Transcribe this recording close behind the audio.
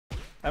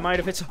I might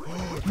have hit some.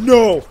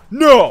 No!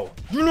 No!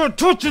 You're not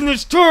touching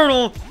this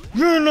turtle!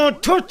 You're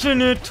not touching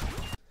it!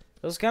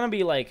 It was gonna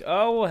be like,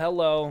 oh,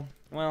 hello.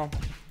 Well,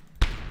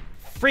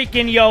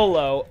 freaking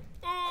YOLO.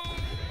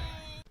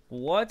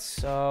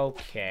 What's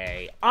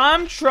okay?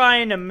 I'm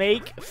trying to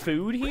make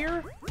food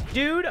here,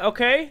 dude,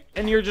 okay?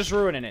 And you're just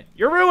ruining it.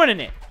 You're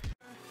ruining it!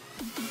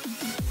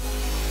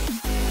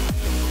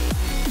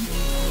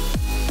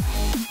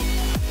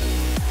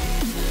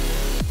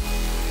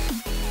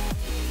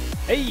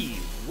 Hey,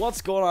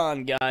 what's going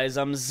on, guys?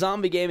 I'm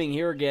Zombie Gaming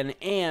here again,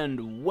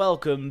 and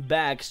welcome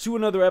back to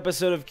another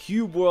episode of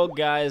Cube World,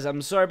 guys.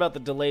 I'm sorry about the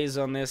delays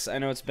on this. I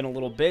know it's been a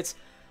little bit,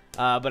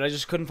 but I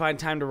just couldn't find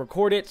time to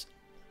record it.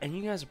 And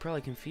you guys are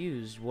probably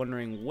confused,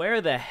 wondering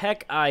where the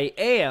heck I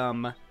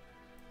am.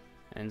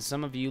 And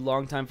some of you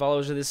longtime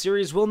followers of this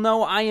series will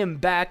know I am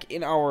back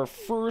in our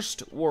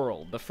first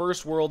world. The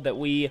first world that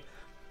we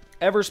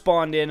ever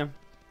spawned in.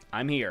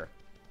 I'm here.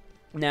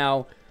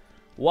 Now,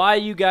 why,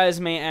 you guys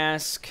may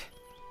ask,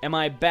 am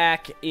I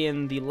back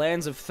in the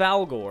lands of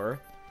Thalgor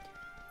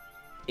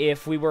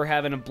if we were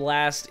having a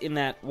blast in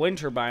that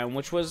winter biome,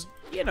 which was,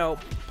 you know,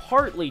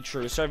 partly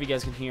true. Sorry if you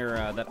guys can hear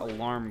that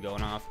alarm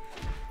going off.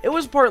 It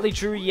was partly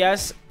true,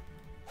 yes.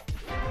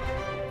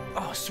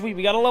 Oh, sweet,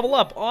 we got to level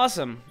up.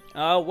 Awesome.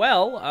 You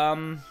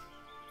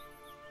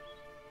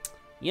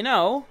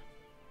know,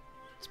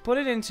 let's put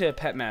it into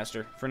Pet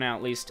Master for now,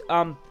 at least.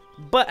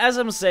 But as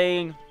I'm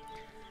saying,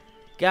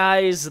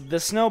 guys, the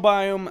snow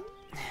biome,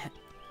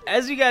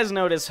 as you guys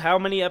notice, how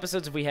many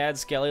episodes have we had,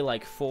 Skelly?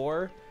 Like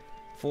 4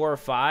 or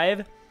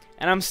 5,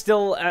 and I'm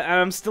still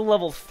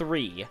level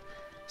 3.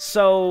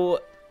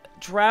 So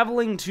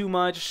traveling too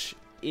much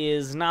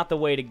is not the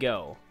way to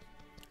go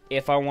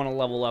if I want to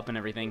level up and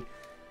everything.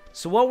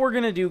 So what we're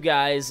gonna do,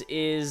 guys,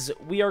 is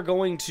we are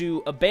going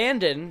to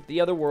abandon the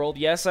other world.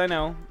 Yes, I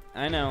know,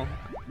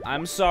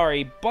 I'm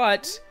sorry,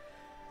 but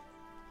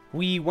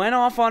we went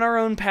off on our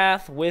own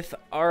path with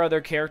our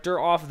other character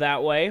off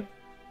that way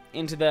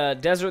into the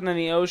desert and then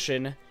the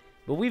ocean,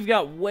 but we've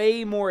got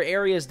way more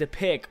areas to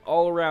pick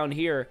all around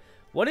here.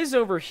 What is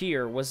over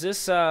here? Was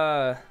this,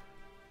 whoa,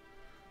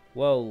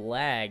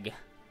 lag.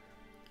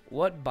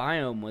 What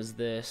biome was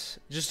this?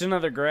 Just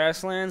another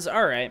grasslands?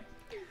 Alright.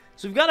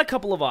 So we've got a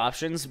couple of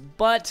options,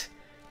 but,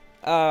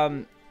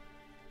 I'm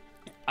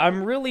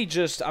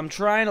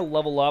trying to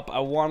level up. I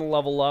want to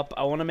level up.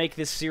 I want to make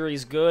this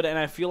series good, and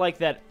I feel like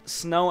that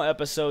snow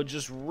episode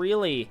just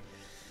really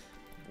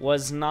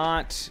was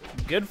not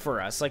good for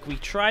us. Like, we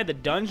tried the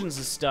dungeons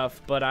and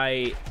stuff, but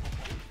it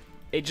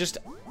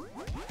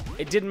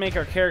didn't make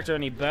our character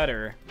any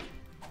better,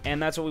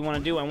 and that's what we want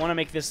to do. I want to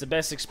make this the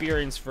best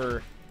experience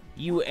for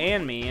you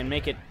and me, and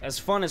make it as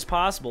fun as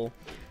possible.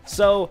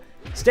 So,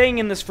 staying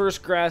in this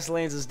first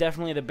grasslands is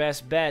definitely the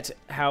best bet.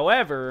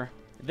 However,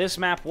 this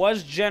map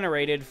was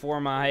generated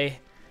for my,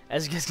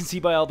 as you guys can see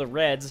by all the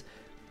reds,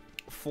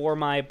 for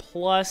my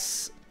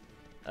plus,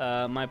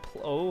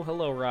 oh,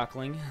 hello,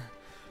 Rockling.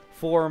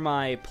 For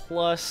my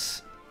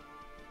plus,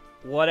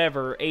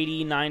 whatever,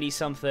 80, 90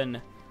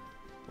 something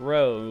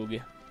rogue.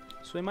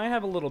 So we might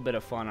have a little bit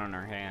of fun on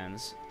our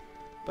hands.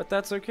 But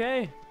that's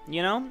okay,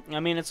 you know? I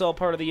mean, it's all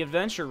part of the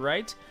adventure,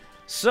 right?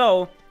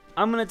 So,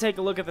 I'm gonna take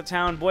a look at the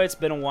town. Boy, it's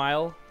been a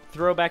while.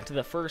 Throwback to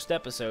the first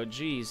episode,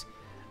 jeez.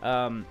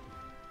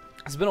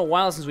 It's been a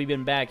while since we've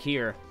been back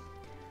here.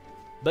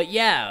 But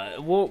yeah, I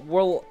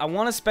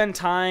want to spend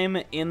time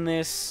in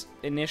this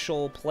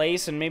initial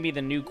place, and maybe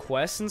the new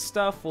quests and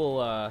stuff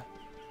will,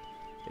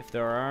 if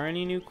there are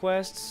any new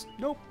quests.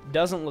 Nope,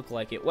 doesn't look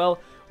like it. Well,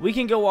 we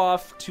can go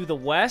off to the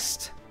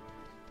west,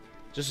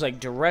 just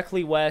like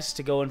directly west,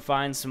 to go and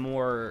find some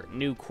more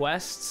new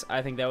quests.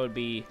 I think that would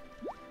be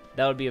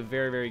a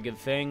very, very good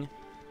thing.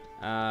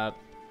 And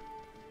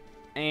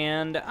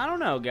I don't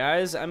know,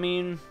 guys. I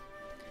mean,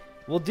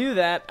 we'll do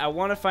that. I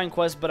want to find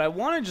quests, but I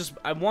want to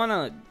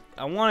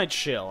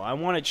chill. I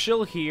want to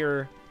chill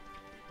here.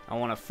 I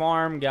want to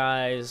farm,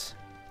 guys,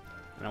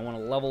 and I want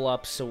to level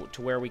up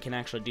to where we can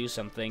actually do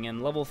something.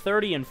 And level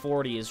 30 and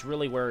 40 is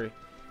really where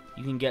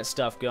you can get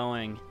stuff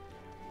going,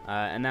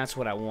 and that's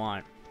what I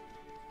want.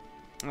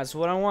 That's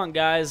what I want,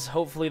 guys.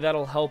 Hopefully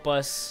that'll help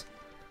us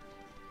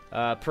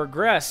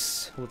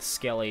progress with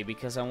Skelly,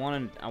 because I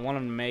want him to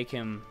make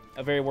him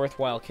a very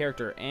worthwhile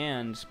character.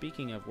 And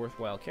speaking of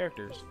worthwhile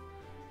characters,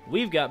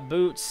 we've got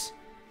boots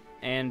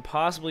and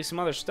possibly some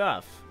other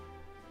stuff.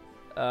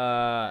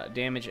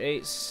 Damage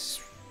 8,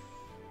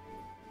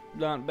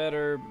 not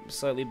better,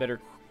 slightly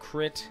better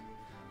crit.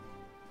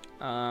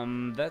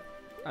 That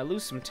I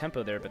lose some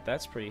tempo there, but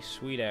that's pretty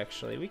sweet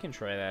actually. We can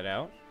try that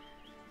out.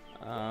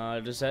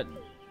 Does that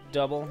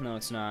double? No,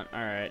 it's not.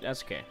 Alright,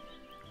 that's okay.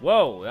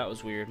 Whoa, that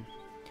was weird.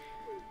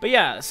 But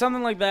yeah,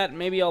 something like that.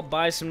 Maybe I'll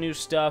buy some new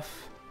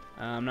stuff.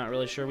 I'm not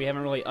really sure. We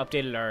haven't really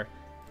updated our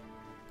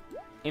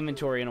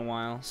inventory in a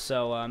while,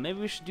 so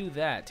maybe we should do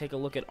that. Take a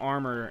look at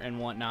armor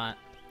and whatnot.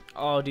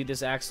 Oh, dude,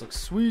 this axe looks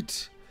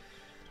sweet.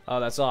 Oh,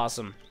 that's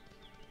awesome.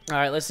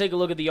 Alright, let's take a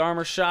look at the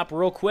armor shop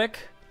real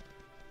quick.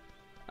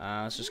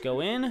 Let's just go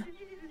in.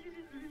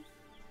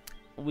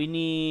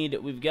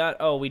 we've got,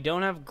 oh, we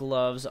don't have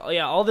gloves. Oh,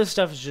 yeah, all this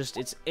stuff is just,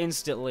 it's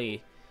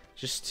instantly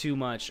just too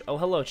much. Oh,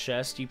 hello,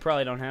 chest. You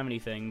probably don't have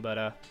anything,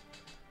 but,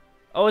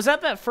 oh, is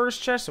that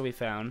first chest that we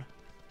found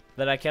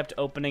that I kept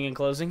opening and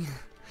closing?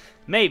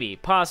 Maybe,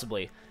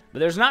 possibly. But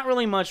there's not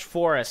really much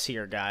for us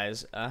here,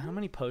 guys. How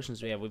many potions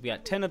do we have? We've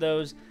got 10 of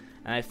those,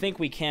 and I think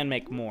we can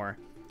make more.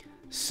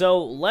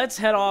 So, let's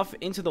head off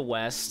into the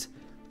west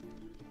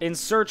in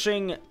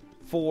searching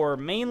for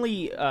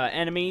mainly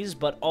enemies,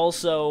 but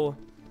also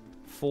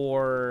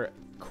for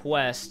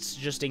quests,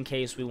 just in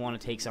case we want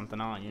to take something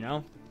on, you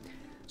know?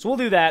 So we'll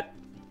do that,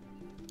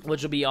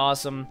 which will be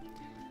awesome.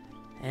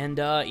 And,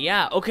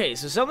 yeah, okay,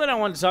 so something I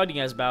wanted to talk to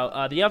you guys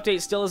about. The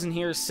update still isn't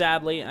here,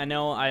 sadly. I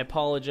know, I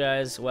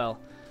apologize. Well,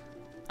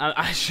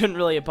 I shouldn't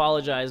really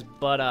apologize,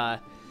 but,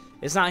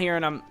 it's not here,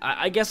 and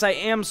I guess I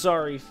am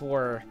sorry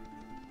for,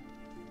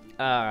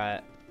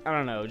 I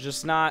don't know,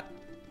 just not,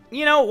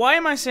 you know, why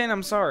am I saying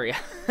I'm sorry?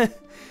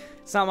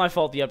 It's not my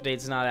fault the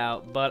update's not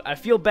out, but I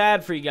feel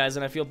bad for you guys,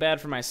 and I feel bad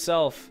for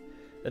myself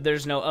that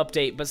there's no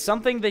update. But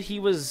something that he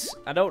was,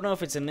 I don't know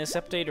if it's in this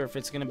update or if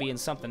it's going to be in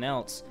something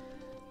else,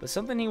 but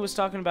something he was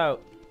talking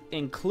about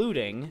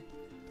including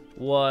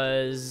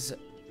was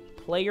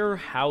player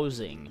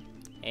housing,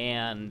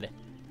 and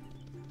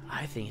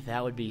I think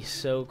that would be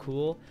so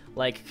cool.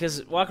 Like,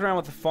 because walking around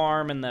with the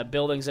farm and the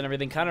buildings and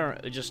everything kind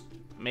of just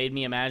made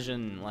me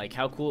imagine, like,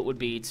 how cool it would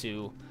be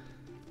to...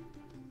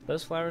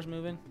 Those flowers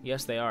moving?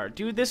 Yes, they are.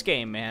 Dude, this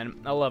game,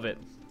 man. I love it.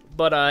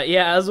 But,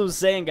 yeah, as I was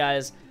saying,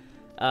 guys,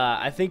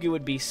 I think it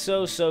would be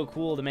so, so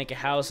cool to make a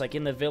house, like,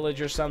 in the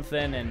village or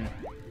something,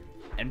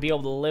 and be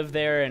able to live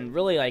there and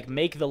really, like,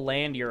 make the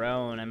land your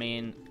own. I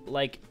mean,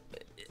 like,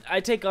 I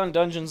take on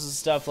dungeons and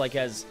stuff, like,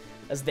 as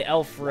the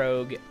elf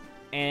rogue,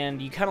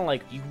 and you kind of,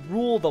 like, you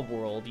rule the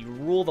world, you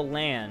rule the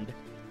land,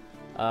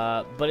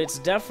 but it's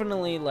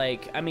definitely,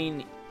 like, I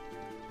mean,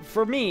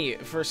 for me,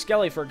 for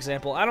Skelly, for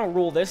example, I don't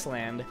rule this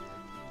land.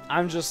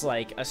 I'm just,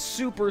 like, a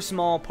super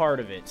small part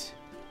of it.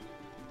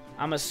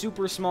 I'm a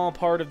super small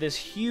part of this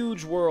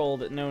huge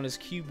world known as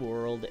Cube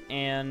World,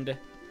 and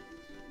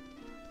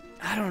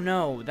I don't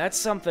know. That's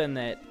something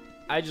that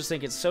I just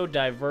think it's so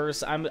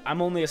diverse. I'm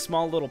only a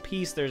small little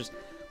piece. There's,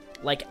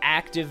 like,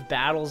 active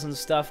battles and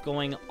stuff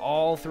going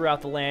all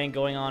throughout the land,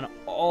 going on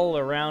all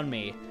around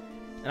me,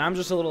 and I'm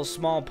just a little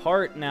small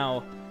part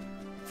now.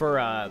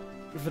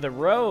 For the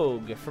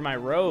rogue, for my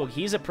rogue,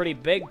 he's a pretty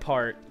big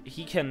part.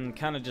 He can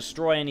kind of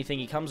destroy anything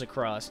he comes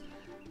across.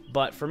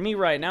 But for me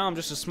right now, I'm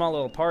just a small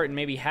little part, and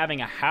maybe having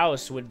a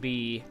house would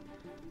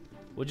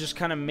just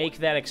kind of make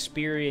that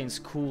experience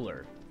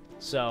cooler.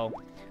 So,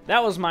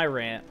 that was my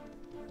rant.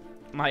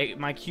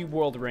 My Cube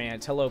World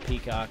rant. Hello,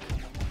 Peacock.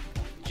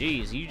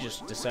 Jeez, you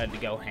just decided to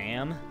go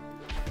ham.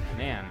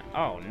 Man,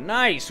 oh,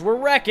 nice! We're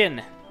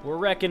wrecking! We're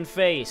wrecking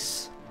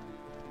face.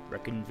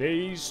 Wrecking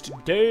face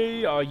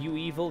today. Are you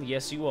evil?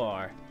 Yes, you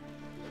are.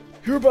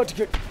 You're about to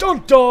get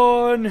dunked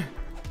on!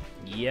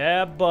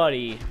 Yeah,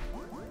 buddy.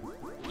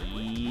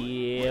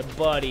 Yeah,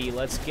 buddy.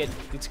 Let's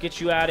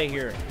get you out of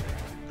here.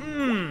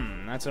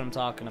 That's what I'm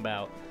talking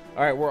about.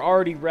 Alright, we're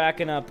already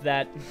racking up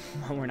that...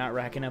 we're not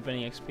racking up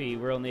any XP.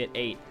 We're only at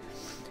 8.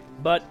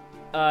 But,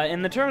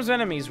 in the terms of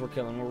enemies we're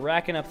killing, we're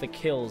racking up the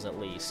kills at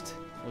least,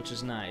 which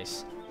is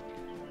nice.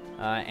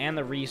 And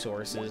the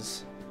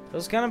resources.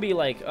 Those gonna be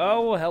like,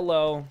 oh,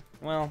 hello.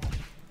 Well,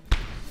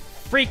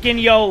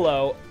 freaking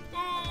YOLO.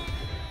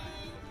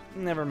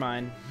 Never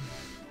mind.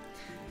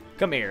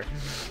 Come here.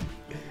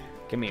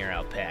 Come here,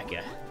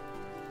 alpaca.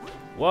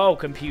 Whoa,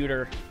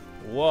 computer.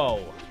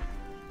 Whoa.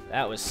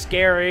 That was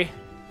scary.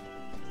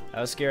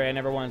 That was scary. I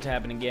never want it to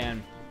happen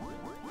again.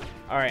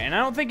 Alright, and I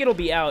don't think it'll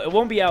be out. It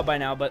won't be out by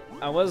now, but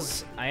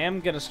I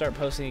am gonna start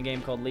posting a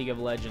game called League of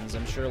Legends.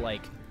 I'm sure,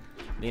 like,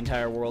 the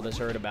entire world has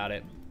heard about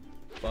it.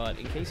 But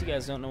in case you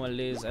guys don't know what it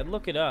is, I'd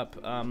look it up.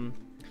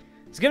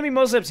 It's gonna be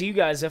mostly up to you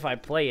guys if I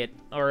play it,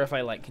 or if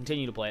I, like,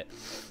 continue to play it.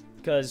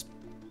 Because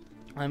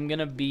I'm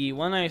gonna be,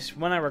 when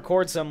I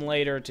record some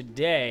later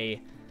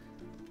today,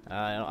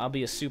 I'll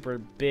be a super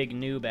big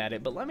noob at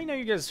it. But let me know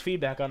your guys'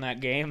 feedback on that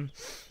game.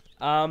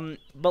 But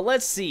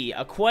let's see.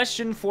 A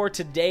question for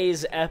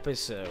today's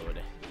episode.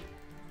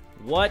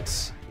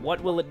 What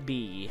will it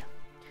be?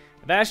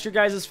 I've asked your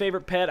guys'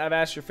 favorite pet. I've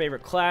asked your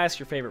favorite class,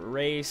 your favorite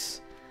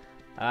race.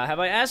 Have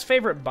I asked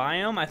favorite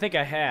biome? I think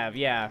I have,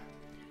 yeah.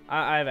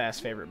 I've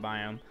asked favorite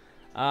biome.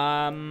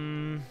 I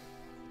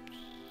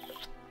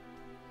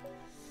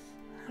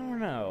don't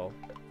know.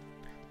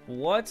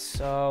 What's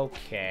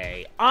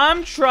okay?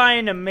 I'm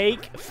trying to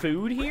make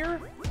food here,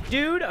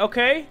 dude,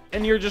 okay?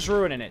 And you're just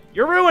ruining it.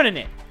 You're ruining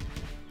it.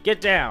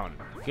 Get down.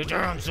 Get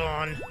down,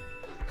 son.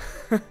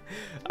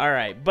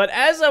 Alright, but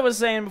as I was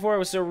saying before I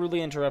was so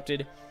rudely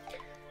interrupted,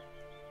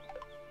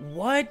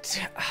 what?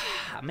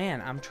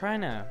 Man, I'm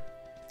trying to...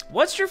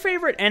 What's your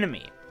favorite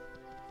enemy?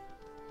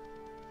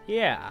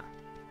 Yeah.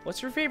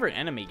 What's your favorite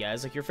enemy,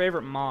 guys? Like, your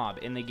favorite mob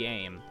in the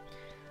game.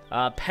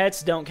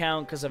 Pets don't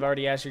count, because I've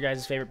already asked your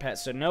guys' favorite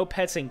pets, so no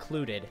pets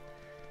included.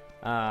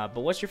 But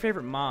what's your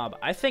favorite mob?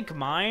 I think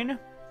mine...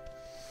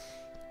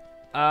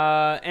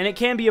 And it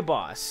can be a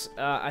boss.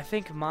 I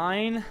think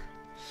mine...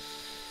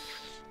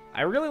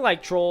 I really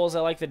like trolls.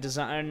 I like the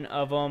design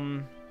of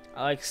them.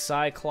 I like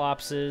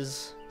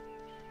cyclopses.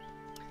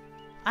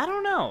 I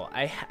don't know.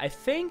 I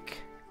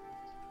think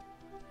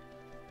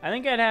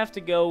I'd have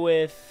to go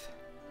with...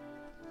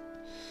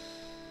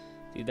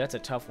 Dude, that's a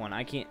tough one.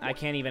 I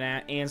can't even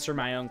answer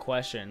my own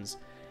questions.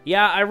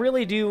 Yeah, I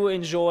really do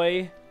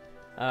enjoy...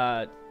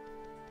 I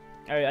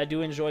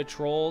do enjoy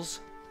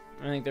trolls.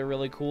 I think they're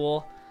really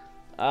cool.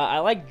 I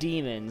like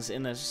demons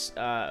in this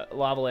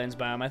Lava Lands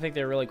biome. I think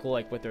they're really cool,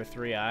 like with their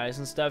 3 eyes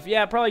and stuff.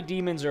 Yeah, probably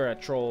demons or a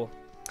troll.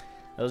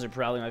 Those are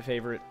probably my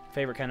favorite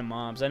kind of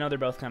mobs. I know they're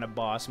both kind of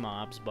boss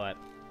mobs, but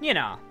you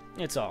know,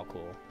 it's all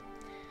cool.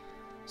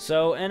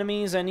 So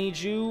enemies, I need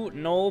you.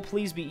 Noel,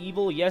 please be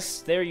evil. Yes,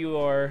 there you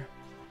are.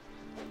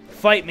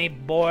 Fight me,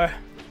 boy.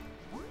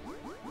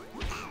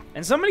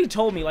 And somebody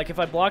told me, like, if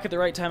I block at the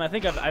right time, I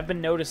think I've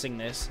been noticing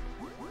this.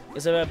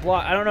 Is if I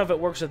block, I don't know if it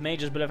works with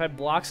mages, but if I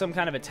block some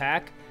kind of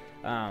attack,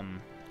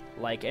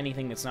 like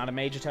anything that's not a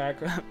mage attack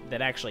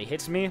that actually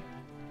hits me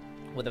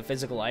with a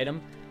physical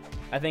item,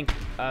 I think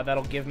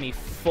that'll give me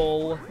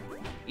full...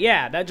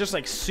 Yeah, that just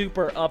like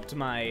super upped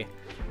my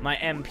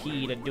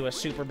MP to do a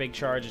super big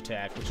charge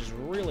attack, which is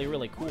really,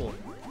 really cool.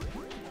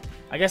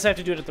 I guess I have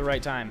to do it at the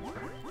right time.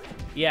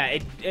 Yeah,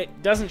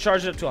 it doesn't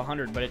charge it up to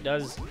 100, but it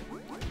does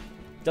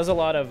a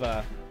lot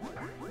of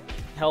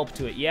help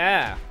to it.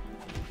 Yeah.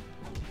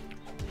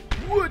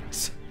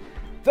 What?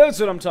 That's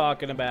what I'm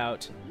talking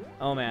about.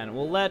 Oh man,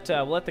 we'll let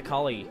the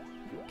collie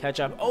catch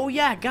up. Oh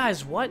yeah,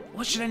 guys, what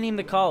should I name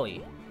the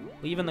collie?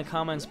 Leave in the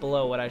comments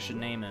below what I should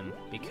name him,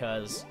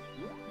 because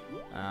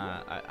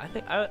I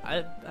think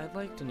I'd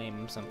like to name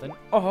him something.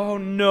 Oh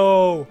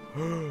no!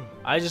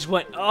 I just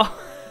went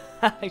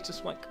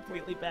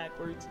completely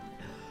backwards.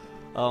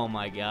 Oh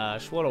my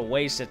gosh, what a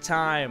waste of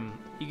time.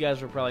 You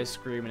guys were probably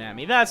screaming at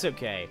me. That's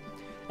okay.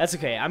 That's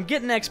okay. I'm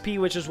getting XP,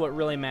 which is what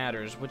really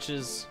matters,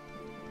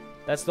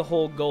 that's the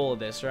whole goal of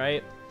this,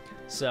 right?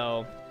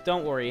 So,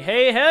 don't worry.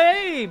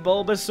 Hey,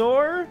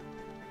 Bulbasaur!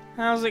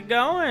 How's it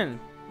going?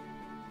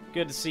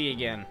 Good to see you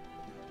again.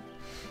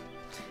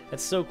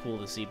 That's so cool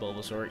to see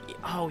Bulbasaur.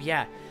 Oh,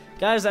 yeah.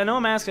 Guys, I know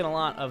I'm asking a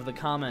lot of the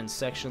comments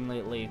section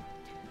lately,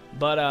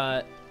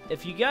 but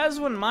if you guys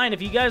wouldn't mind,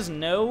 if you guys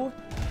know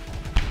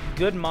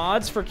good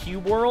mods for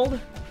Cube World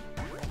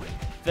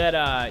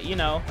that, you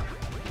know...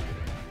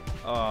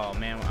 Oh,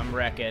 man, I'm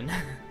wrecking.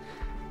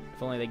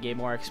 If only they gave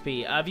more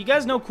XP. If you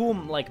guys know cool,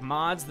 like,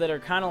 mods that are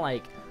kind of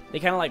like... They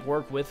kind of like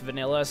work with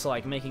vanilla, so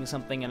like making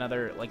something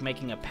like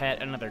making a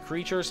pet another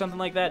creature or something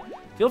like that.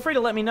 Feel free to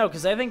let me know,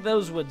 because I think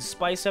those would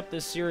spice up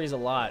this series a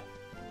lot,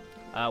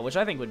 which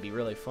I think would be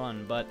really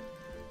fun. But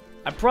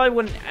I probably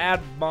wouldn't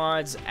add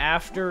mods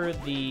after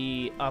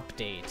the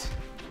update,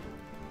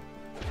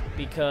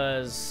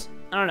 because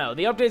I don't know,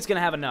 the update's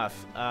gonna have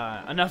enough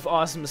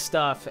awesome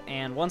stuff,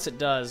 and once it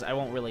does, I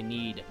won't really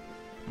need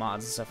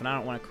mods and stuff, and I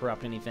don't want to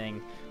corrupt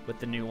anything with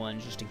the new one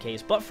just in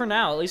case. But for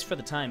now, at least for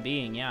the time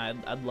being, yeah,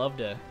 I'd love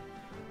to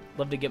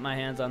get my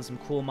hands on some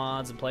cool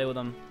mods and play with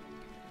them.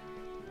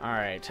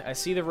 Alright, I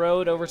see the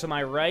road over to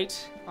my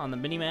right on the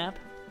minimap,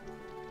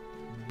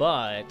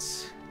 but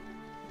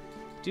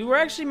dude, we're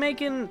actually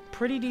making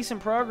pretty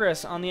decent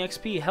progress on the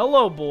XP.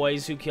 Hello,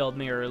 boys who killed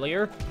me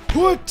earlier.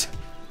 What?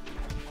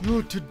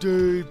 Not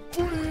today,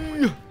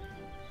 buddy.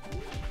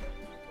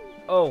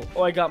 Oh,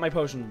 I got my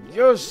potion.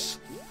 Yes.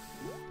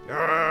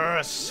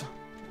 Yes.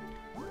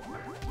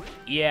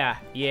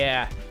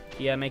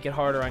 Yeah, make it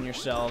harder on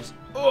yourselves.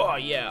 Oh,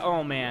 yeah.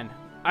 Oh, man.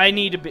 I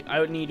need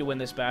to win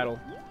this battle.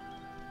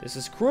 This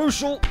is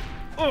crucial.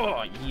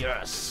 Oh,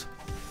 yes.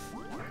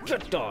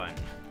 Get done.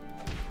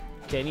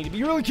 Okay, I need to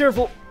be really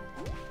careful.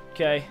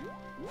 Okay.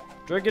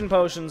 Drinking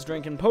potions.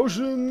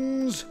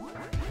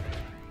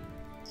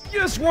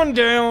 Yes, one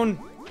down.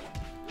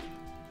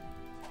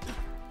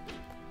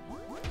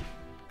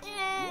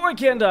 Oh, I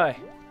can't die.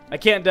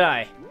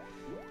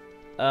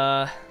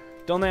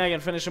 Don't think I can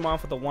finish him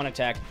off with a one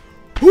attack.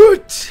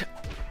 What?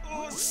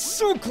 Oh,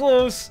 so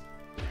close.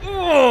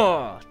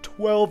 Oh,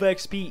 12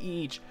 XP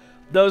each.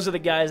 Those are the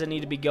guys I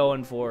need to be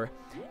going for.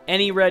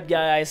 Any red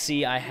guy I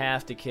see, I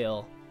have to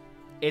kill.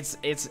 It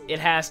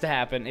has to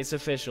happen. It's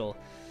official.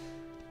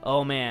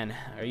 Oh man,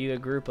 are you a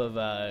group of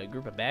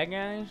bad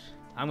guys?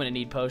 I'm gonna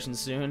need potions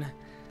soon.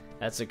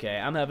 That's okay.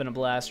 I'm having a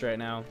blast right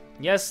now.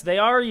 Yes, they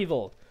are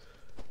evil,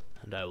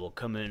 and I will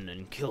come in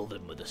and kill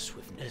them with a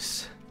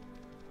swiftness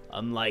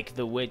unlike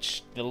the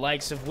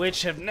likes of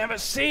which have never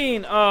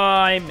seen. Oh,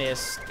 I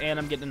missed, and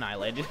I'm getting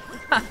annihilated.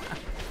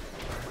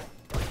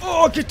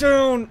 Oh, get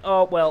down!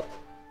 Oh, well,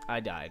 I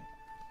died.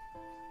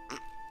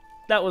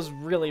 That was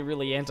really,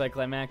 really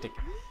anticlimactic.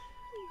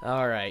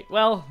 Alright,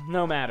 well,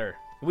 no matter.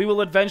 We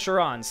will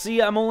adventure on.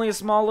 See, I'm only a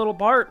small little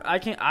part.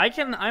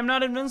 I'm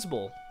not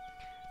invincible.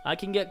 I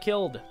can get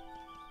killed.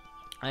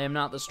 I am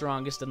not the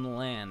strongest in the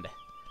land.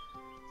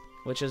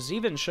 Which has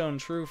even shown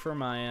true for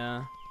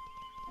my,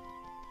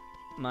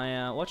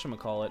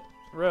 whatchamacallit,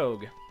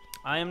 rogue.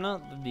 I am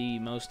not the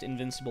most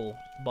invincible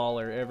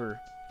baller ever.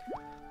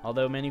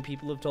 Although many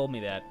people have told me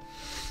that.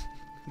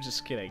 I'm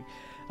just kidding.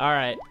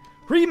 Alright.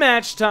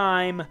 Rematch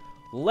time.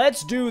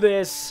 Let's do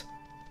this.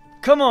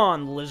 Come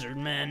on, lizard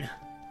men.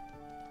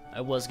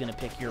 I was gonna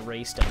pick your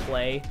race to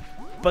play,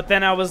 but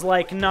then I was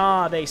like,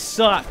 nah, they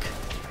suck.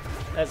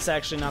 That's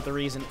actually not the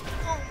reason.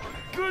 Oh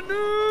my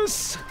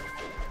goodness!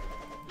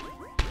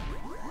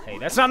 Hey,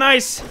 that's not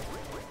nice!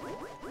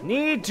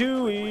 Need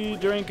to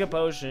drink a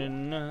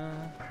potion.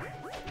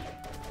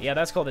 Yeah,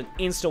 that's called an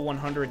Insta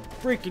 100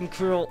 freaking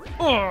kill.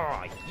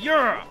 Oh,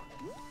 yeah!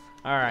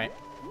 Alright.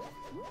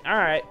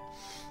 Alright.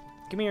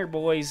 Come here,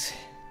 boys.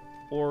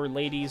 Or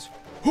ladies.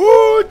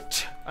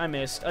 Hoot! I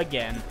missed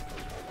again.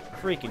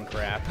 Freaking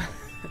crap.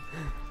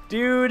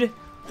 Dude,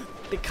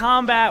 the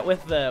combat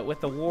with the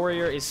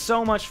warrior is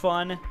so much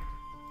fun.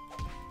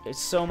 It's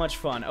so much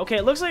fun. Okay,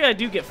 it looks like I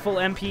do get full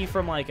MP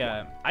from like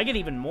a... I get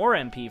even more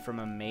MP from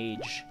a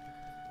mage.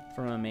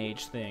 From a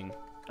mage thing.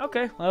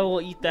 Okay, I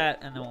will eat that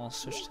and then I'll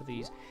switch to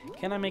these.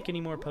 Can I make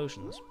any more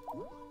potions?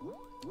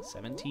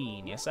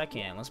 17. Yes, I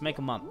can. Let's make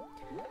them up.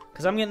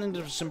 Because I'm getting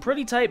into some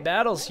pretty tight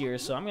battles here,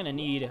 so I'm gonna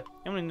need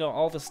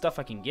all the stuff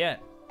I can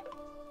get.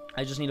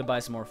 I just need to buy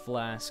some more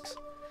flasks,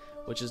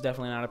 which is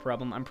definitely not a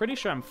problem. I'm pretty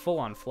sure I'm full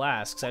on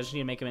flasks. I just need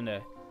to make them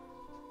into...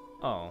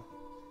 Oh.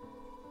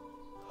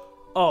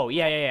 Oh,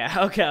 yeah.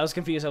 Okay, I was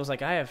confused. I was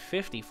like, I have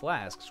 50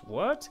 flasks.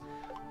 What?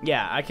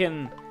 Yeah, I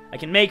can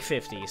make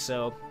 50,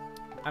 so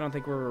I don't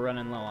think we're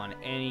running low on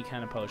any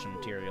kind of potion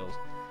materials,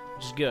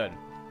 which is good.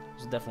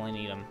 We'll definitely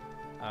need them.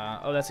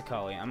 Oh, that's a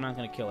collie. I'm not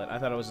going to kill it. I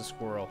thought it was a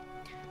squirrel,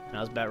 and I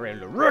was about ready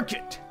to wreck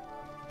it.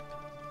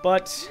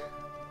 But,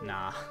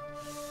 nah.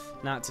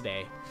 Not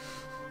today.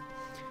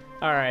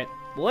 Alright,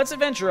 well, let's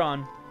adventure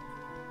on.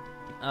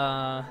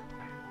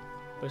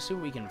 Let's see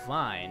what we can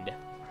find.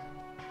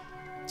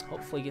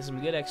 Hopefully get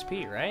some good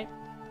XP, right?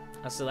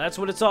 So that's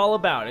what it's all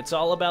about. It's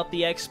all about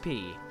the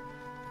XP.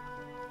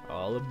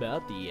 All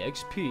about the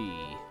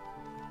XP.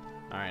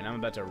 Alright, I'm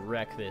about to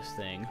wreck this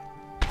thing.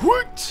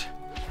 What?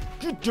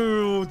 Get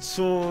down,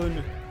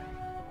 son.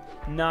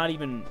 Not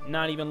even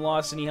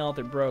lost any health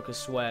or broke a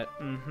sweat.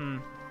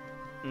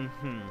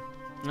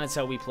 That's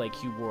how we play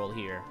Cube World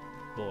here,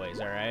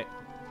 boys, alright?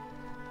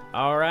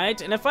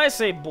 Alright, and if I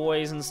say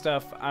boys and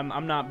stuff,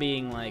 I'm not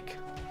being like...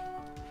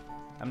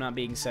 I'm not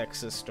being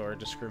sexist or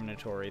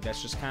discriminatory.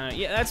 That's just kind of...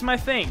 Yeah, that's my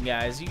thing,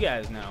 guys. You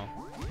guys know.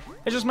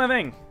 It's just my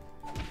thing.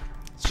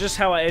 It's just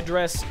how I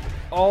address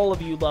all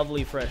of you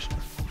lovely flesh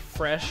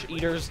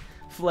eaters.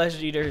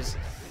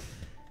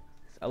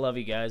 I love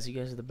you guys. You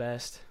guys are the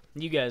best.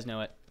 You guys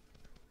know it.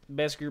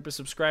 Best group of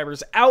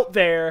subscribers out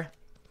there.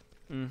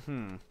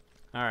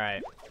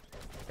 Alright.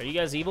 Are you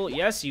guys evil?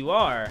 Yes, you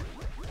are.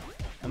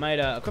 I might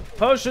equip the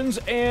potions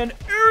and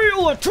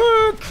aerial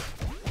attack!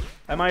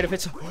 I might have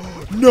hit some...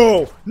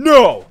 No!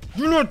 No!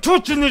 You're not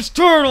touching this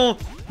turtle!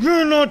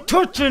 You're not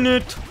touching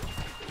it!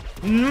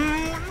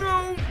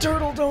 No!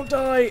 Turtle, don't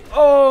die!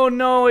 Oh,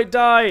 no, it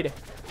died!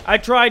 I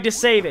tried to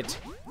save it.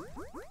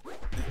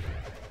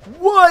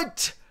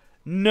 What?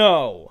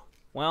 No.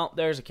 Well,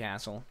 there's a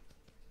castle.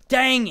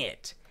 Dang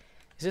it!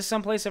 Is this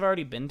someplace I've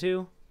already been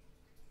to?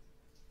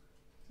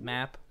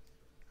 Map.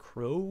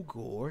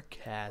 Krogor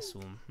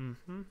Castle.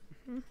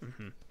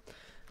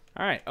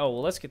 Alright, oh,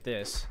 well, let's get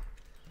this.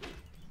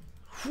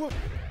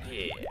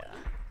 Yeah.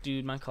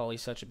 Dude, my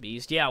collie's such a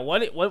beast. Yeah,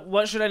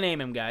 what should I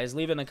name him, guys?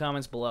 Leave it in the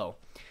comments below.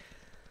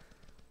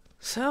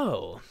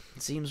 So,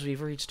 it seems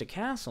we've reached a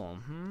castle,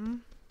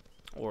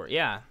 Or,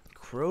 yeah,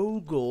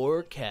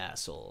 Krogor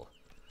Castle.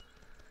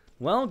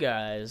 Well,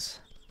 guys,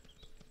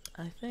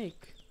 I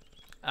think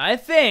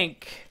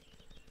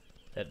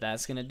that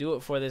that's going to do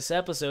it for this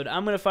episode.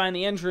 I'm going to find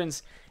the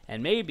entrance,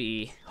 and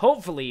maybe,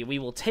 hopefully, we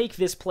will take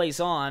this place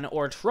on,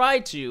 or try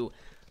to,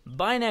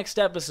 by next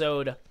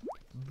episode.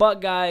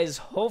 But, guys,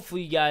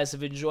 hopefully you guys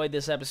have enjoyed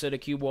this episode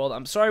of Cube World.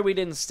 I'm sorry we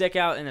didn't stick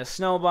out in a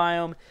snow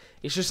biome.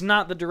 It's just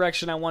not the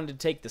direction I wanted to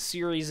take the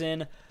series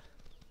in.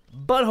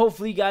 But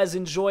hopefully you guys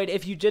enjoyed.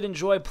 If you did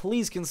enjoy,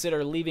 please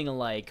consider leaving a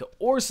like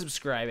or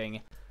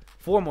subscribing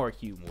for more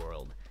Cube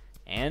World.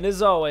 And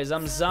as always,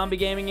 I'm Zombie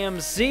Gaming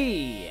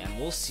MC, and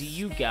we'll see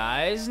you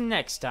guys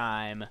next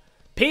time.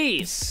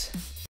 Peace!